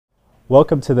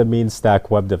Welcome to the MeanStack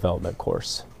Web Development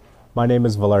course. My name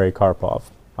is Valery Karpov.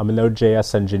 I'm a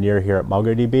Node.js engineer here at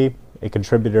MongoDB, a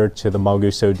contributor to the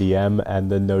Mongoose ODM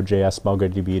and the Node.js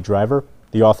MongoDB driver,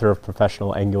 the author of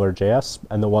Professional AngularJS,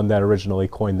 and the one that originally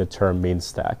coined the term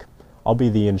MeanStack. I'll be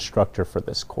the instructor for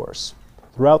this course.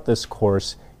 Throughout this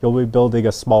course, you'll be building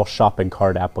a small shopping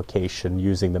cart application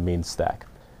using the MeanStack.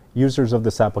 Users of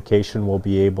this application will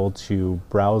be able to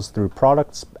browse through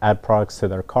products, add products to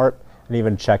their cart, and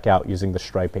even check out using the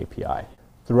Stripe API.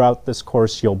 Throughout this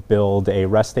course, you'll build a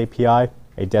REST API,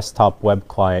 a desktop web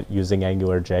client using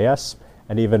AngularJS,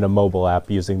 and even a mobile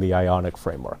app using the Ionic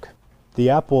framework. The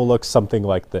app will look something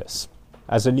like this.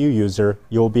 As a new user,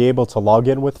 you'll be able to log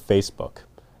in with Facebook.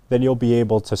 Then you'll be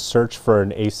able to search for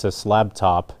an Asus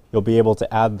laptop. You'll be able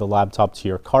to add the laptop to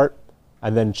your cart,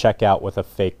 and then check out with a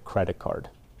fake credit card.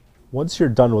 Once you're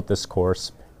done with this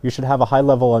course, you should have a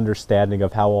high-level understanding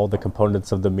of how all the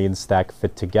components of the MeanStack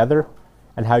fit together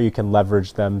and how you can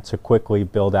leverage them to quickly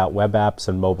build out web apps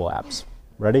and mobile apps.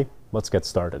 Ready? Let's get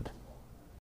started.